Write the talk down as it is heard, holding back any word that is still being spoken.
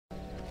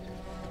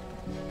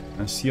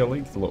I see I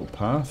like the little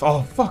path.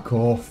 Oh, fuck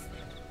off.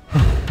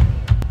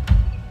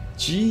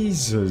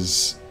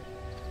 Jesus.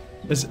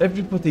 Has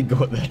everybody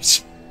got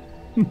this?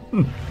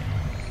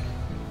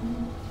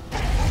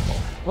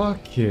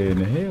 Fucking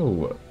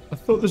hell. I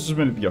thought this was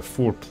meant to be a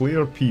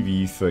 4-player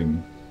PvE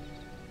thing.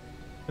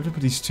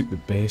 Everybody's took the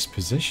best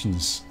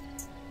positions.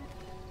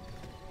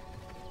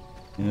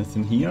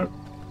 Anything here?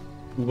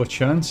 Oh, a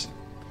chance?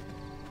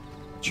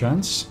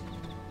 Chance?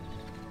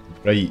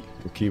 Right,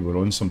 okay, we're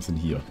on something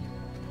here.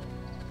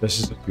 This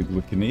is a good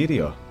looking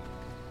area.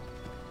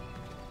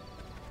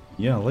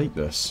 Yeah, I like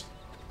this.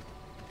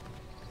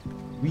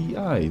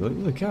 Aye,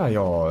 look, aye,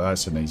 oh,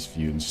 that's a nice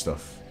view and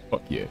stuff.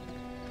 Fuck yeah.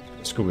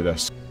 Let's go with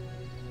this.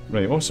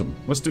 Right, awesome.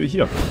 Let's do it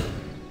here. But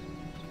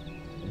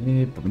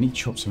we need to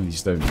chop some of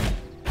these down.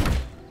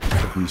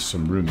 Give me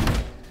some room.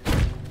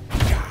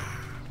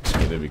 So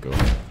there we go.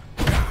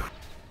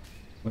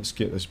 Let's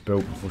get this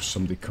built before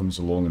somebody comes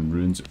along and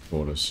ruins it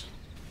for us.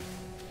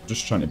 I'm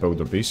just trying to build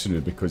our base now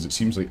because it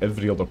seems like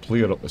every other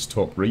player up this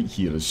top right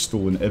here has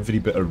stolen every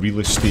bit of real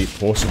estate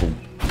possible.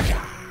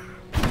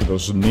 But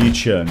there's no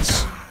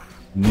chance of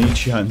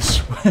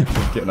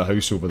getting a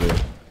house over there.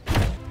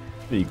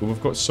 There you go,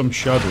 we've got some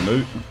shadow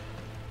now.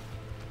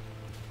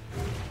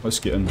 Let's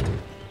get in.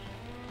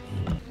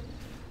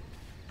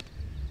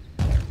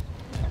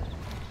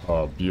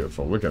 Oh,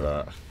 beautiful, look at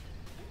that.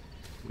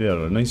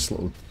 There, a nice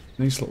little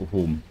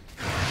home.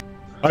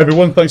 Hi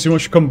everyone, thanks so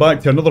much for coming back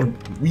to another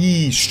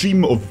wee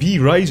stream of V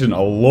Rising.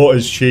 A lot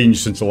has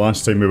changed since the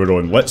last time we were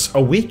on. Let's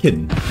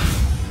awaken.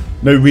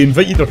 Now, we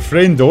invited our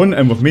friend on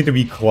and we've made a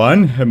wee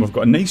clan, and we've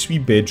got a nice wee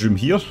bedroom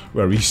here,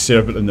 where we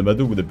serve it in the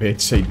middle with the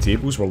bedside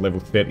tables. We're level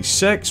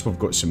 36, we've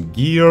got some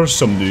gear,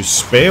 some new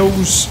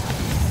spells.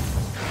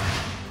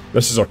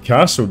 This is our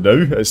castle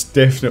now. It's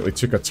definitely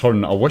took a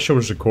turn. I wish I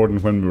was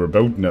recording when we were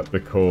building it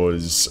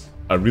because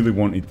I really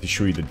wanted to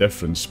show you the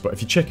difference. But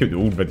if you check out the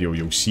old video,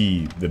 you'll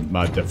see the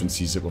mad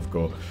differences that we've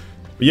got.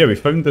 But yeah, we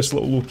found this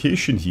little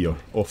location here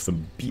off the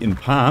beaten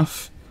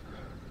path.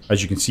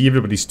 As you can see,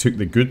 everybody's took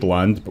the good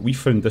land, but we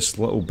found this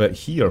little bit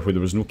here where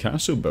there was no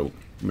castle built.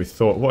 And we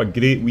thought, what a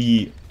great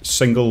wee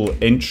single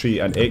entry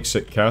and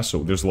exit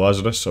castle. There's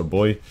Lazarus, our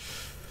boy.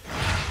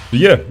 So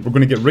yeah, we're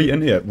going to get right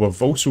into it.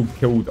 We've also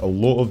killed a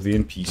lot of the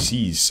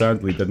NPCs.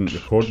 Sadly, didn't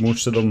record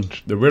most of them.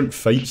 There weren't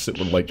fights that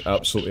were like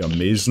absolutely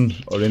amazing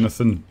or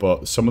anything,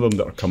 but some of them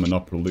that are coming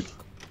up will look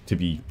to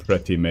be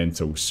pretty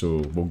mental,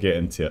 so we'll get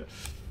into it.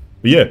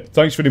 But yeah,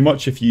 thanks very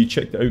much if you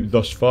checked it out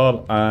thus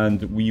far,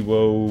 and we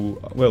will,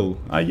 well,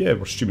 yeah,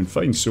 we're streaming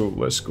fine, so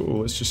let's go,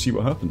 let's just see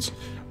what happens.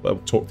 I'll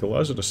talk to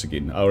Lazarus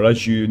again, or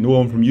as you know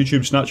him from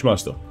YouTube,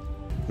 Snatchmaster.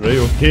 Right,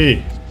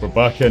 okay, we're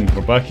back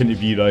into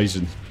V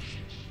Rising.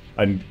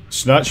 And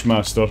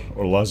Snatchmaster,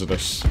 or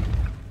Lazarus,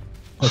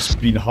 has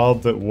been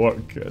hard at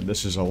work, and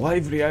this is a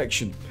live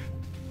reaction.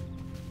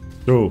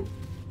 So,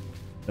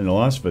 in the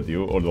last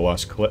video, or the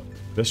last clip,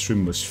 this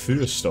room was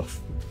full of stuff.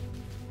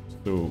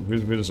 So,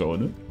 where is it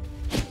on it?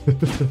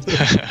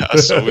 I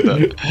saw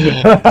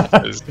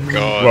that. It's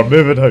gone. We're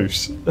moving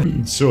house.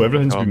 So,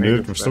 everything's been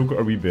moved, we've still got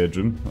our wee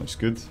bedroom, that's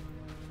good.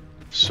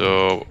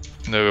 So,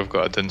 now we've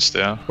got a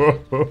downstairs.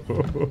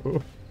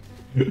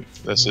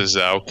 This is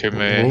the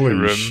alchemy Holy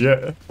room.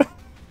 Shit.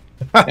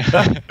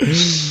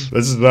 This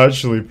is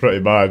actually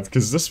pretty bad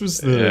because this was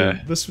the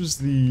this was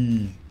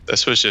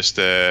just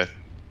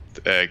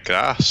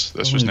grass.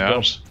 This was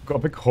nurse. Got a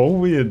big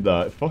hallway in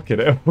that. Fucking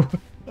hell.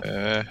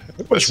 How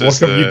much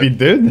This work have you been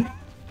doing?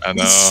 I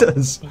know.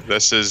 Jesus.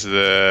 This is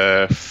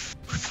the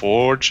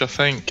forge, I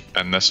think,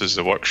 and this is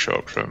the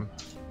workshop room.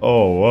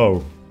 Oh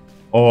wow.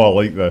 Oh, I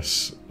like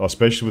this,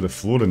 especially with the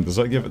flooring. Does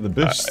that give it the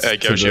boost? It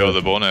gives you all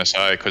the bonus,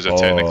 because they're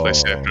technically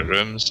separate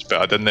rooms,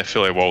 but I didn't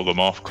fully wall them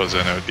off because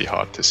then it would be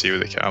hard to see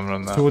with the camera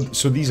and that.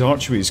 So these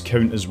archways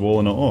count as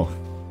walling it off?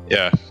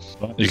 Yeah.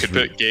 You could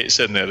put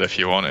gates in there if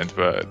you wanted,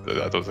 but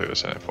I don't think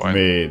there's any point.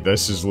 Mate,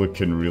 this is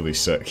looking really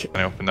sick. Can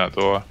I open that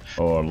door?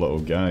 Oh, our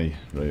little guy.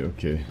 Right,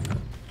 okay.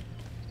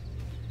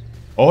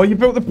 Oh, you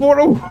built the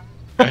portal!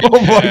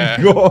 Oh my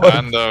god!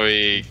 And a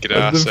wee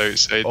grass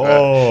outside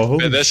oh,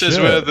 but this shit. is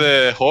where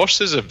the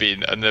horses have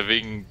been, and they've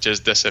been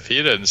just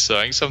disappearing, so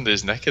I think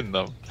somebody's nicking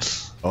them.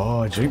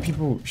 Oh, do you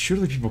think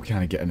surely people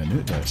can't get in and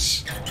out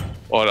this?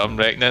 Or I'm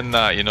reckoning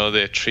that, you know,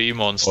 the tree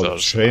monsters. Oh,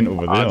 Trent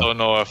over there. I don't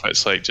know if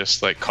it's like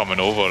just like coming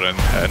over and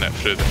hitting it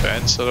through the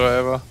fence or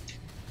whatever.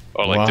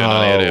 Or like doing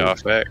an area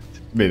effect.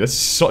 Mate, this is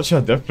such a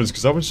difference,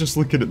 because I was just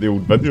looking at the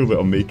old video that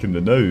I'm making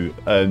now,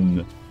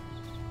 and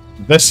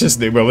this is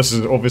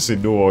obviously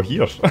nowhere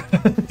here.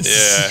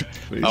 Yeah,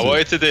 I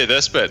wanted to do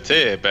this bit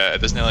too, but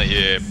it doesn't let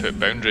you put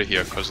boundary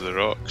here because of the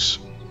rocks.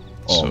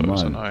 Oh so man,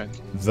 it's annoying.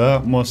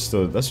 That must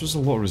have. This was a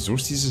lot of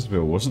resources as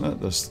well, wasn't it?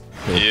 This.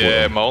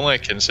 Yeah, my only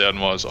concern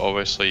was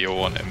obviously you'll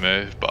want to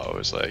move, but I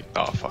was like,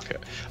 nah, fuck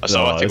it. I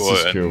still have to go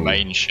out and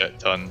mine shit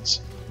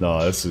tons.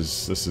 Nah, this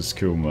is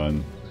cool,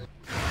 man.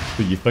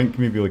 But you think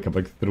maybe like a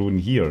big throne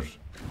here?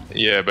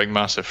 Yeah, big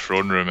massive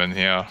throne room in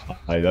here.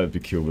 Aye, that'd be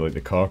cool with like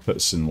the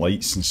carpets and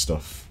lights and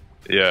stuff.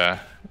 Yeah.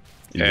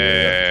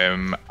 Yeah.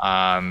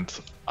 And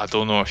I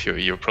don't know if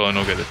you'll probably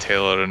not get the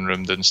tailoring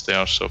room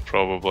downstairs, so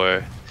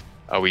probably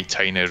a wee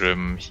tiny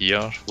room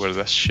here where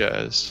this shit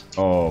is.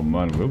 Oh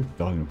man, well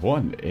done.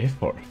 What an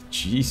effort.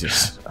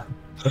 Jesus.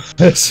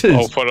 This is...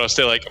 Oh, for us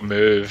to like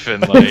move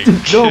and like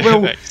no,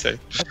 well, next time.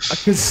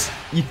 Because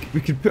we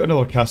could put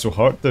another Castle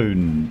Heart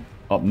down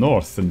up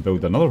north and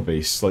build another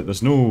base. Like,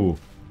 there's no...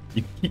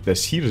 You can keep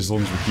this here as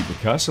long as we keep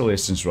the castle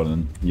essence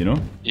running, you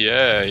know?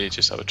 Yeah, you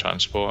just have a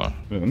transporter.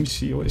 Wait, let me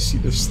see. I want to see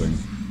this thing.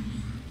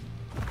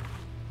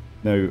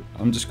 Now,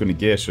 I'm just going to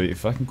guess, right?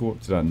 If I can go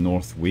up to that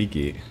north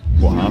waygate,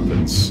 what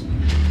happens?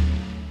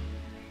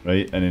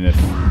 Right, and then if...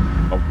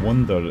 I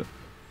wonder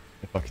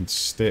if I can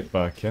step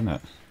back in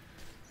it.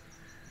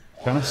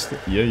 Can I step?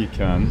 Yeah, you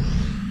can.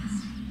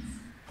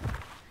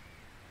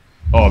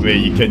 Oh mate,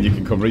 you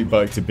can come right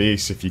back to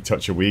base if you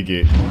touch a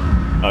waygate.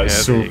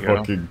 That's so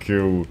fucking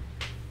cool.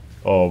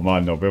 Oh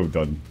man, no, well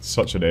done.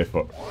 Such an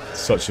effort.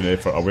 Such an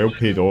effort. A well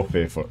paid off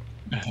effort.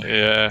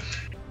 Yeah.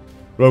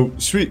 Well,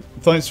 sweet.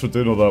 Thanks for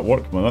doing all that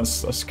work, man.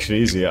 That's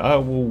crazy. I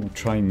will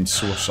try and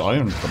source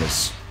iron for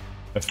us.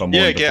 If I'm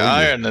yeah, get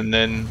iron, and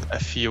then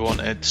if you want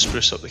to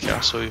spruce up the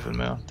castle even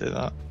more, do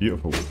that.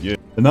 Beautiful, yeah.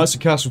 And that's the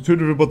castle tour,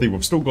 everybody.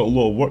 We've still got a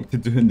lot of work to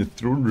do in the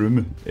throne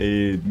room,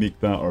 make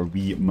that our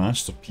wee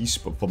masterpiece,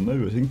 but for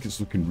now I think it's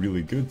looking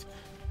really good.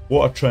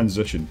 What a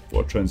transition,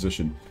 what a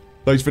transition.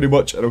 Thanks very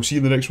much, and I'll see you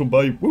in the next one,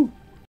 bye. Woo!